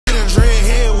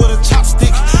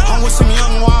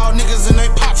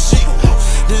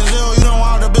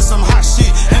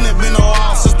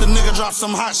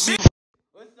some hot shit.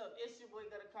 What's up? It's your boy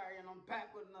Gutakari, and I'm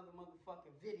back with another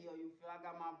motherfucking video. You feel? I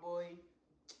got my boy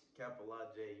Capital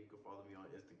J. You can follow me on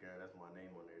Instagram. That's my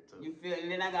name on there too. You feel?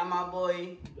 And then I got my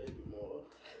boy Baby More.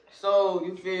 So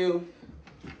you feel?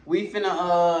 We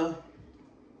finna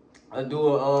do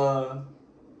a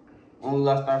when we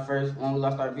lost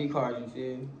our V cards. You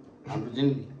feel? On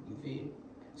virginity. You feel?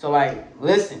 So like,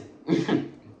 listen.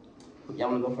 Y'all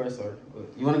wanna go first or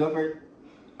you wanna go first?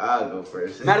 I'll go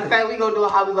first. Matter of fact, we gonna do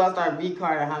how we lost our V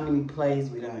card and how many plays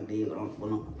we done did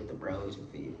with the bros. You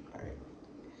feel? All right.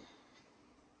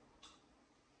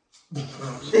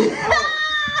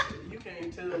 You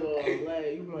can't tell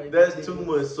you might. That's too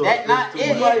much. So That's not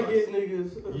it. You might get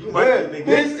niggas. You might get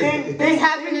niggas. This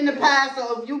happened in the past,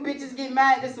 so if you bitches get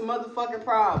mad, this a motherfucking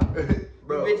problem.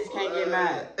 Bro, you bitches can't get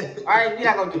mad. Alright, we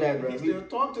not gonna do that, bro. You still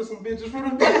talk to some bitches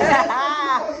from the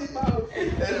past.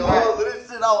 And all of this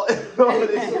shit out. All of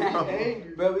this shit out.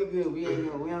 Bro, we good. We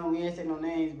ain't say no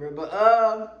names, bro. But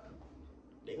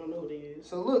They gonna know who they is.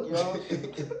 so look, y'all.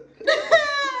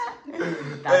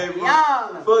 Hey, bro,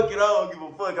 fuck it. I don't give a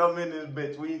fuck. I'm in this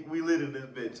bitch. We lit in this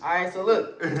bitch. Alright, so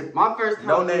look. My first time.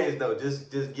 No names though.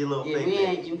 Just get a little Yeah, fake we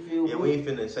names. ain't. You feel? Yeah, we ain't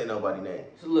finna say nobody name.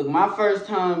 So look, my first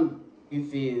time, you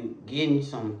feel, getting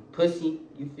some pussy,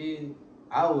 you feel,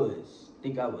 I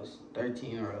think I was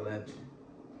 13 or 11.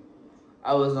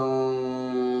 I was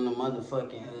on the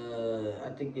motherfucking,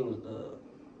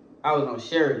 I was on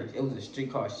Sheridan. It was a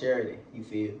street called Sheridan, you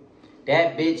feel.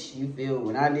 That bitch, you feel,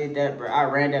 when I did that, bro, I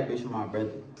ran that bitch with my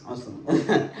brother on some, yeah.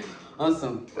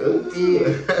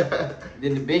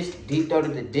 Then the bitch deep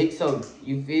throated the dick, so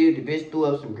you feel, the bitch threw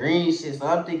up some green shit, so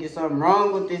I'm thinking something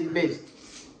wrong with this bitch.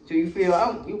 So you feel,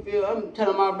 I'm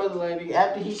telling my brother, like,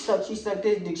 after she sucked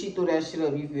this dick, she threw that shit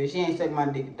up, you feel. She ain't suck my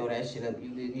dick and throw that shit up, you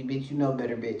bitch, you know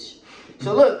better, bitch.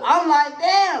 So look, I'm like,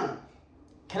 damn,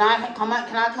 can I come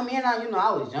in? You know,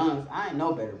 I was young, I ain't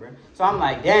know better, bro. So I'm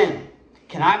like, damn,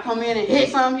 can I come in and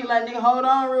hit something? He like, nigga, hold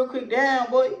on real quick, damn,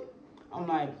 boy. I'm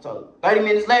like, so 30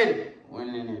 minutes later,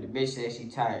 went in there, the bitch said she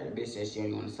tired, the bitch said she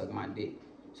only want to suck my dick.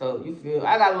 So you feel,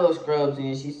 I got little scrubs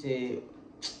in, she said,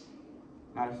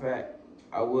 matter of fact,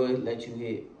 I would let you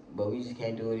hit, but we just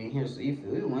can't do it in here. So you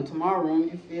feel, we went to my room,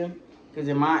 you feel? Because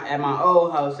at my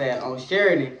old house on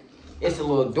Sheridan, it's a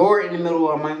little door in the middle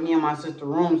of me and my sister's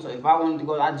room. So if I wanted to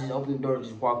go, I just open the door and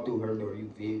just walk through her door, you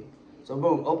feel? So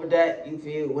boom, open that, you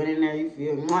feel? Went in there, you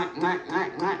feel?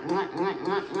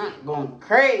 Going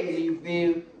crazy, you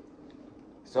feel?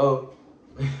 So,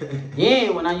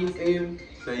 then when you feel?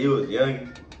 So you was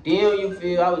young? Then you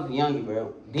feel, I was young,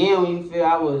 bro. Then when you feel,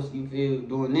 I was, you feel,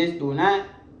 doing this, doing that.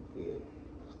 Yeah.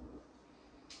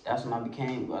 That's when I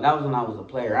became, well, that was when I was a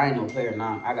player. I ain't no player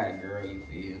now. I got a girl, you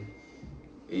feel.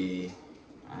 Yeah.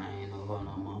 I ain't no hoe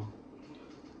no more.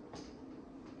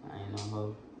 I ain't no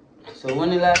hoe. So when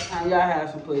the last time y'all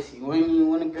had some pussy?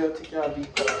 When a girl took y'all V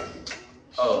card?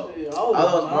 Oh, Shit, I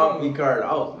lost my V card.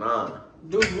 I was 9.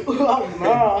 Dude, I was 9.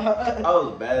 I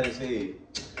was bad as hell.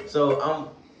 So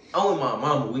I'm with my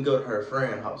mama. We go to her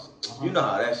friend's house. You know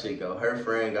how that shit go. Her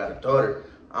friend got a daughter.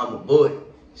 I'm a boy.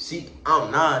 I'm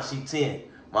 9. She 10.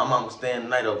 My mama staying the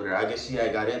night over there. I guess she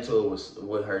had got into it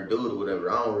with her dude or whatever.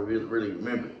 I don't really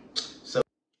remember. So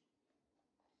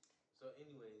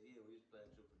anyways, yeah, we was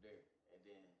playing truth or dare, and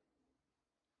then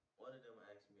one of them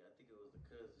asked me. I think it was the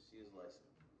cousin. She was like,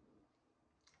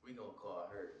 "We gonna call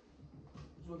her.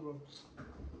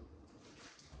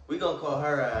 We gonna call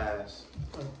her ass.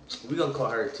 We gonna call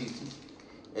her Titi,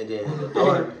 and then the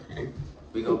daughter.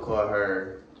 We gonna call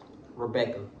her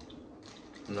Rebecca.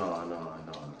 No.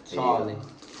 Charlie.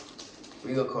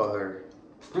 We gonna call her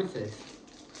Princess.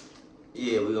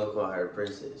 Yeah, we gonna call her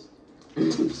Princess.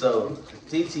 So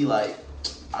Titi like,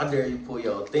 I dare you pull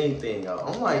your thing out.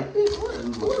 I'm like, bitch, what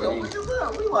the fuck is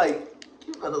that? We like,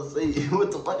 you better say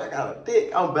what the fuck? I got a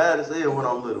dick. I'm bad as hell when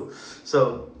I'm little.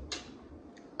 So,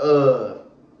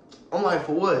 I'm like,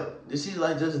 for what? Then she's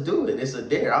like, just do it. It's a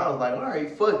dare. I was like, all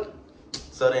right, fuck it.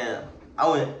 So then I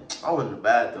went in the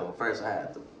bathroom. First, I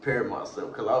had to prepare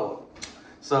myself because I was.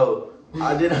 So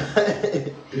I did.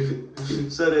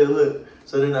 So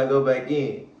then I go back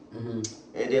in, and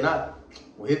then I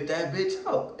whip that bitch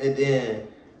out, and then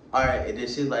all right, and then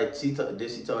she's like, she told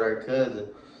her cousin,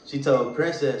 she told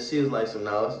Princess, she was like, so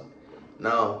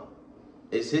now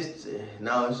it's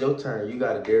your turn. You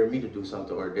gotta dare me to do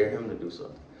something or dare him to do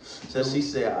something. So she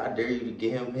said, I dare you to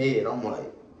get him head. I'm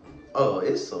like, oh,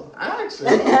 it's some action.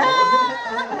 I'm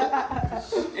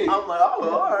like, oh,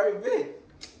 all right, bitch.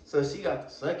 So she got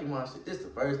to sucking my shit. This is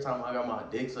the first time I got my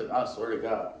dick sucked. I swear to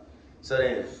God. So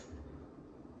then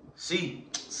she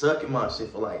sucking my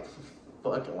shit for like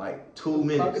fucking like 2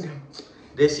 minutes.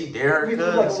 Then she dare her Bitch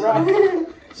look like a cousin.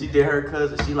 rock. She dare her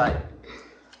cousin. She like.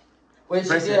 Wait, she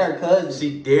Princess, did her cousin.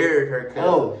 She dared her cousin.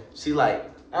 Oh. She like.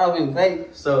 I was in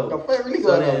fake. The So fuck really so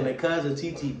going then on? the cousin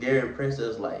TT dared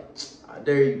Princess like, I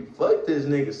dare you fuck this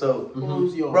nigga. So What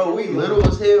was your? bro, we little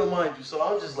as hell, mind you. So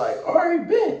I'm just like, alright,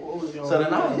 bet. What was your? So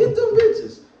then I hit them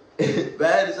bitches.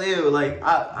 Bad as hell. Like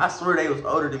I swear they was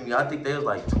older than me. I think they was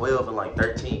like 12 and like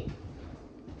 13.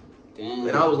 Damn.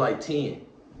 And I was like 10.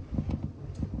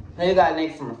 They got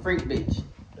nigga from a freak bitch.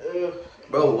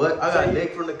 Bro, what? I got So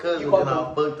Nick from the cousin you and I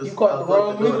caught fucked the You caught the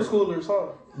wrong middle daughter. schoolers,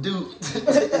 huh? Dude,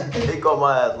 they called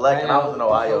my ass black and I was in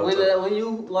Ohio. So when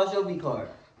you lost your V card,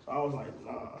 So I was like,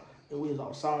 nah. And we was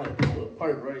outside at this little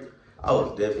park, right? I was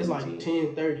definitely It's like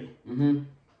 10:30. mm-hmm.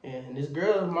 And this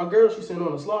girl, my girl, she sitting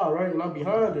on the slide, right? And I'm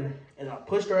behind her. And I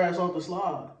pushed her ass off the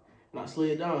slide. And I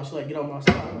slid down. She like, get on my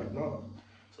slide. I'm like, no.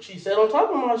 So she sat on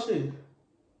top of my shit.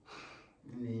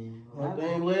 One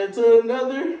thing led to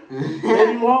another.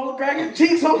 Baby mama cracking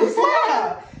cheeks on the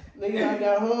slide. Nigga, I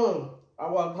got home. I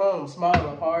walked home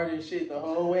smiling hard as shit the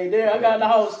whole way there. I got in the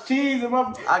house cheese and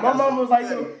my mama was like,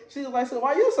 she was like, so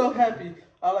why you so happy?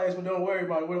 I like, so don't worry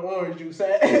about it. Where the orange juice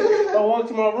at? I walked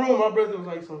to my room. My brother was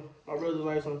like, so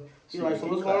he like, so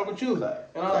what's wrong with you? And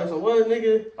I like, so what,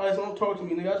 nigga? I like, so don't talk to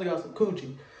me, nigga. I just got some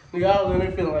coochie. Nigga, I was in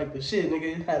there feeling like the shit,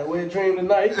 nigga. Had a wet dream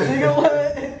tonight. Nigga,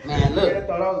 what? Man, look. I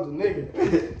thought I was the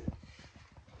nigga.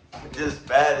 Just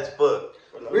bad as fuck.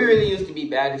 We really used to be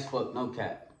bad as fuck, no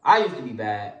cap. I used to be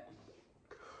bad.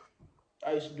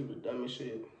 I used to do the dumbest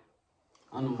shit.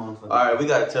 I'm the motherfucker. Alright, we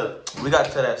gotta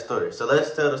tell that story. So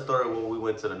let's tell the story when we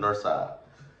went to the north side.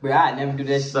 Bro, I'd never do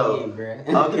that So, shit again,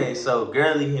 bro. okay, so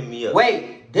girly hit me up.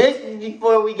 Wait, this is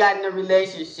before we got in a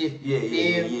relationship. Yeah.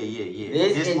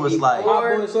 This is was before like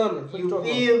Hot boy summer. What you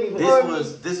talking feel me?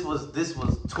 this was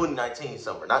 2019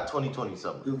 summer, not 2020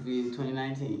 summer. You feel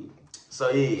 2019.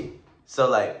 So yeah, so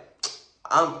like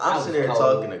I'm was sitting there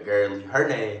cold. talking to girly. Her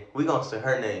name, we gonna say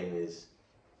her name is.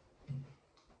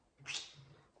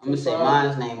 I'm gonna say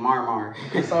mine's name Marmar.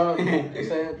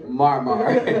 Cassandra.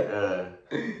 Marmar.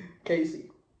 Casey.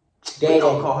 We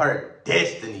gonna call her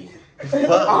Destiny. Fuck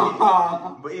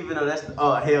it. But even though that's hell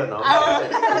no,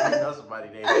 I know somebody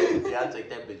named Destiny. I'll take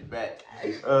that bitch back.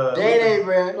 Day,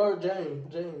 bro. Or Jane.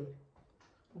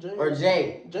 Or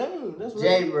Jay. Jane. That's right.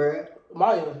 Jay, bro.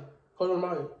 Maya. Call her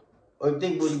Maya. Or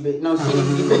thick booty bitch. No, she itty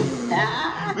bitty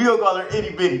bitch. We gonna call her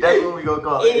itty bitty. That's what we gonna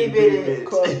call her. Itty bitty. Itty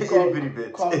bitty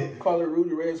bitch. Call her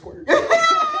Rudy Red Squirt.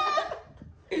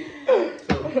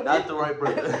 Not the right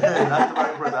brother. Not the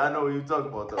right brother. I know what you're talking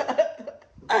about though.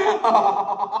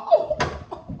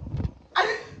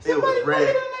 It was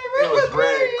red. It was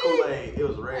red Kool-Aid. It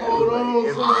was red Kool-Aid.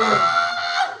 It was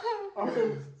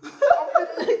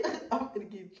I'm gonna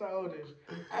get childish.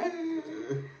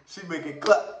 She making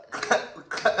clap, clap,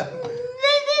 clap.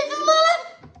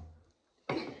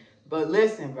 But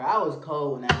listen, bro, I was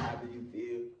cold when that happened, you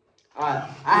feel? I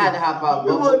had to hop out.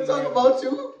 We butt want to booty talk neck. about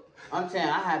you. I'm saying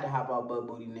I had to hop out butt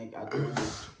booty nigga. I couldn't.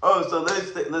 Oh, so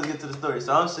let's get to the story.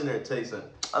 So I'm sitting there texting.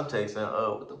 I'm texting.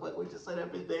 What the fuck? We just said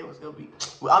that bitch name was gonna be.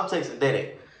 Well, I'm texting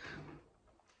Dede.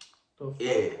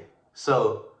 Yeah.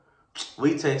 So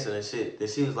we texting and shit. Then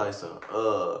she was like,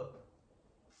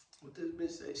 what this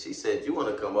bitch say? She said, you want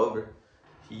to come over?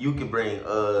 You can bring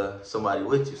somebody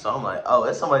with you. So I'm like, oh,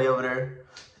 that's somebody over there.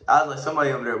 I was like,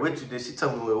 somebody over there with you. Then she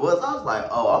told me who it was. I was like,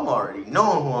 oh, I'm already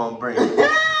knowing who I'm bringing.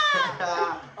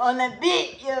 On that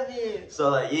beat, yeah, man. So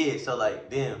like,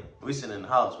 damn, we sitting in the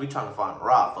house. We trying to find a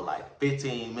ride for like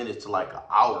 15 minutes to like an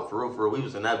hour for real. We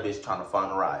was in that bitch trying to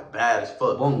find a ride. Bad as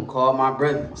fuck. Boom, call my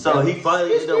brother. So he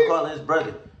finally ended up calling his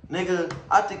brother. Nigga,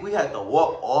 I think we had to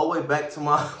walk all the way back to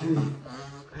my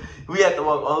we had to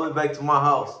walk all the way back to my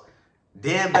house.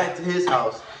 Then back to his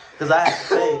house. Cause I had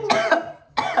to change.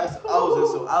 I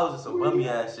was in some bummy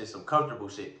ass shit, some comfortable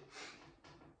shit.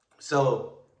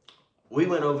 So we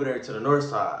went over there to the north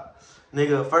side.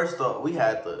 Nigga, first off, we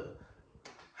had to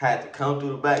come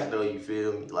through the back door, you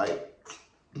feel me? Like,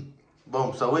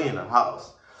 boom, so we in the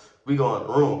house. We go in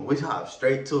the room. We hop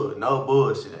straight to it. No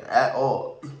bullshit at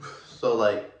all. So,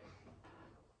 like,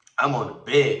 I'm on the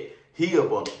bed. He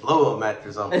up on the blow-up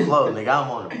mattress on the floor, nigga.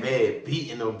 I'm on the bed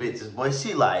beating them bitches. Boy,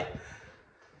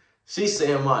 she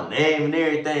saying my name and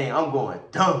everything. I'm going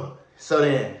dumb. So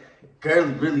then,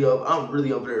 I'm really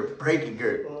over there breaking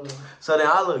girl. So then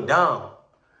I look down.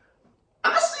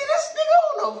 I see this nigga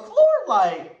on the floor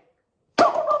like.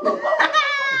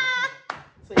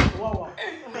 Say Wawa.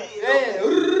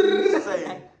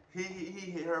 Say, he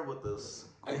hit her with this.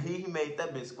 He made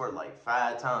that bitch squirt like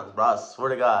 5 times, bro. I swear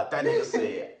to God, that nigga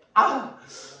said, ah.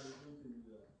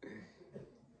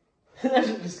 That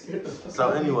shit just scared the fuck So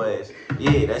out of me. anyways,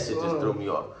 Yeah, that shit just threw me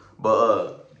off.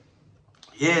 But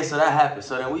yeah, so that happened.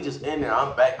 So then we just in there.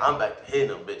 I'm back to hitting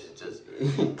them bitches,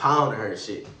 just pounding her and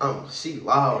shit. She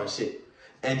loud and shit.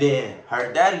 And then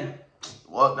her daddy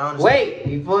walked down the Wait,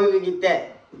 before we get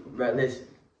that, bro, listen.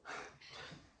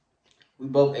 We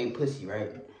both ate pussy, right?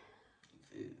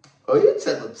 Oh, you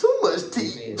telling too much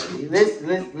tea.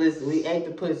 Listen, we ate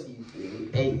the pussy, you feel?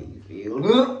 We ate it, you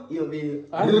feel? You feel?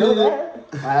 I didn't know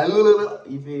that.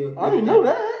 You feel? I didn't know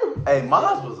that. Hey,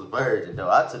 mine was a virgin though.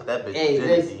 I took that bitch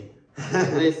virginity.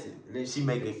 Listen. She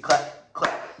make it clap,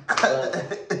 clap, clap.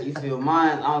 You feel?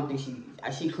 Mine, I don't think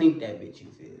she cleaned that bitch, you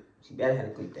feel? She better have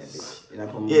to clean that bitch. And I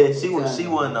put Yeah, she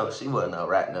wasn't no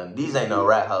rat none. These ain't no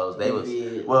rat hoes. They was,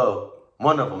 well,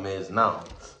 one of them is now.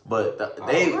 But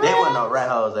they weren't no rat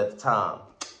hoes at the time.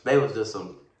 They was just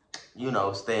some,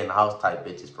 stay in the house type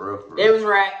bitches for real. They was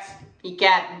rats. He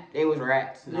capping. They was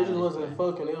rats. They just wasn't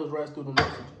fucking. They was rats through the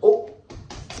messages. Oh.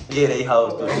 Yeah, they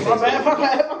hoes. My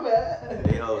bad.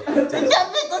 They hoes. That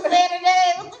bitch was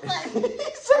Saturday. What the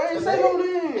fuck? I ain't say no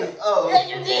name. Oh. Yeah,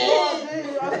 you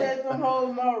did. I said them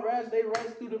hoes not rats. They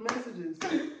rats through the messages.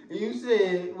 You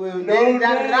said, well, No, they no.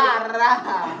 ra.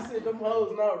 I said them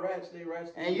hoes not rats. They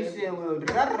rats. And you said, well,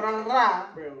 ra.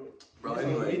 Bro,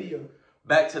 anyway, Video.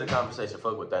 back to the conversation.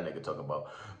 Fuck what that nigga talking about.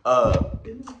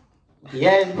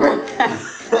 Yes, bro.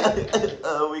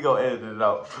 We gonna edit it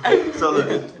out. So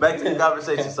look, back to the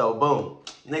conversation. So boom,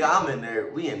 nigga, I'm in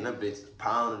there. We in them bitches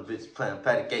pounding, bitches playing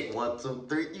patty cake 1, 2,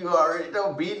 3. You already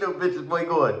know, beating them bitches, boy,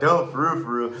 going dumb for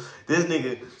real. This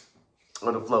nigga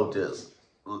on the floor just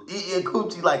eating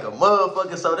coochie like a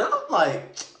motherfucker. So then I'm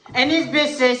like, And this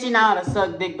bitch said she know how to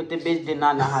suck dick, but the bitch did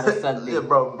not know how to suck dick. yeah,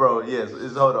 bro, yes.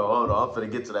 Hold on. I'm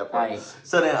finna get to that part. Right.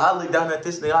 So then I looked down at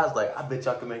this nigga. I was like, I bet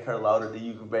y'all can make her louder than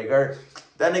you can make her.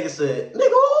 That nigga said, nigga,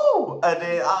 who? And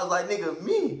then I was like, nigga,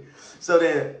 me. So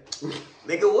then,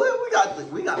 nigga, what? We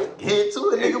got to get to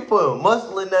it. Nigga, put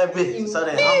muscle in that bitch. So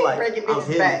then I'm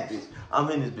like, I'm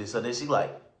in this bitch. So then she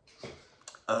like,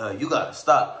 you gotta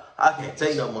stop. I can't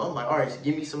take no more. I'm like, all right,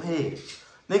 give me some head.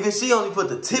 Nigga, she only put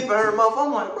the tip in her mouth.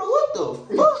 I'm like, bro, what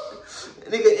the fuck?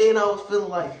 Nigga, and I was feeling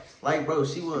like, bro,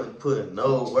 she wasn't putting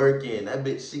no work in. That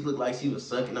bitch, she looked like she was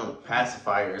sucking on a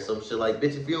pacifier or some shit. Like,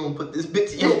 bitch, if you don't put this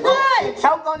bitch in your mouth.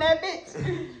 Choke on that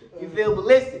bitch. You feel? But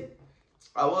listen.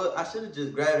 I should have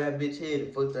just grabbed that bitch head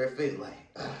and fucked her face. Like,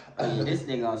 This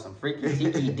nigga on some freaky,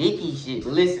 dicky, dicky shit.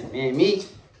 But listen, man, me,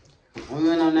 when we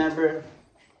went on that, bro,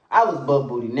 I was butt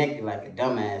booty naked like a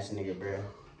dumbass nigga, bro.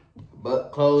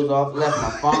 Butt clothes off, left my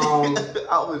phone.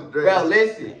 I was dressed. Bro,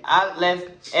 listen, I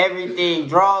left everything,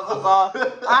 drawers was off.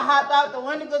 I hopped out the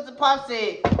window because the pop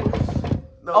said,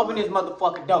 open this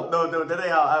motherfucking door. No, that ain't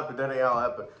how it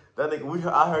happened. That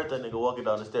nigga, I heard that nigga walking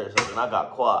down the stairs, and I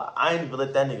got quiet. I ain't even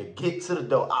let that nigga get to the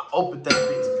door. I opened that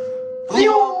bitch. Flew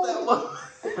off that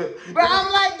motherfucker. Bro,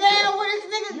 I'm like, damn, where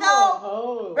this nigga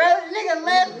go? Bro, this nigga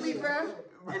left me, bro.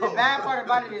 And the bad part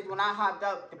about it is when I hopped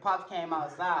up, the pops came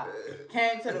outside.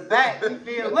 Came to the back, you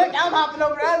feel? Look, I'm hopping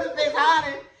over the other fence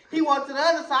hiding. He walked to the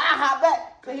other side, I hop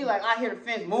back. So he like, I hear the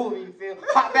fence moving, you feel?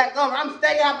 Hop back over, I'm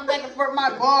steady hopping back and forth, my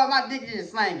ball, my dick is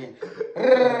just slanging.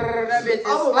 That bitch is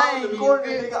slanging,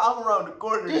 Nigga, I'm around the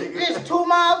corner, This nigga. bitch 2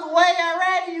 miles away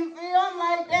already, you feel? I'm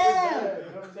like,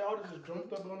 damn. I would just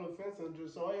jumped up on the fence and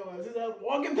just saw you and just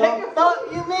walking back and Fuck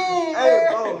forth. you mean, Hey,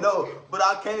 bro? bro, no, but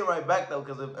I came right back though,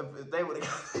 cause if they would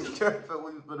have got the turf,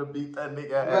 we was gonna beat that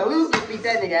nigga ass. Bro, we was gonna beat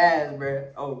that nigga ass, bro.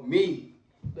 Oh, me.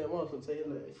 That motherfucker say his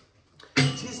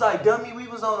name. She's like, dummy, we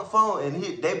was on the phone, and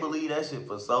they believe that shit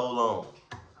for so long.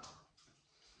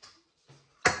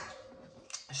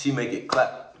 She make it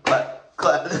clap, clap,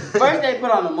 clap. First they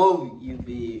put on the movie, you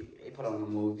be. They put on the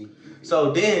movie.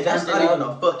 So then, that's not even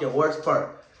the fucking worst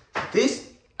part.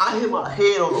 I hit my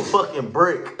head on a fucking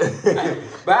brick.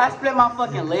 But I split my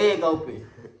fucking leg open.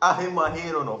 I hit my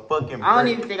head on a fucking brick. I don't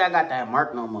even think I got that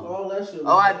mark no more. All that shit.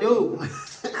 Oh, I do.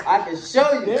 I can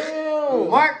show you. Damn.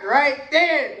 Mark right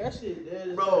there. That shit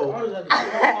dead. Bro. I was at the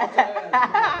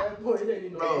that boy, it ain't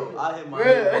even Bro, know. I hit my Bruh.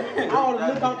 head. I would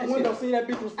look out the window, see that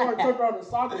bitch was far, turned around and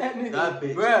socked that nigga. That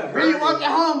bitch. Bruh, really walking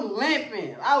home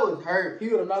limping. I was hurt. He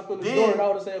would have knocked on the Then- door and I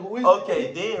would have said, who is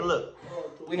Okay, then look.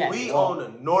 We had We to walk. on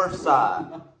the north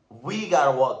side. We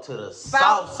gotta walk to the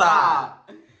south side.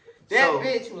 That So-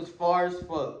 bitch was far as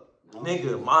fuck.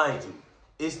 Nigga, mind you,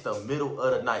 it's the middle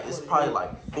of the night. It's probably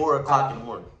like 4 o'clock in the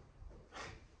morning.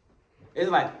 It's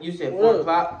like, you said 4 What?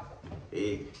 o'clock.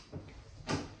 Yeah.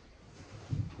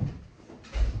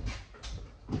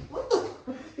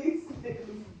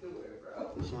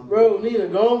 Bro, Nina,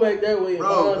 go back that way.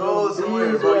 Bro, go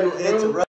somewhere, bro. You interrupt.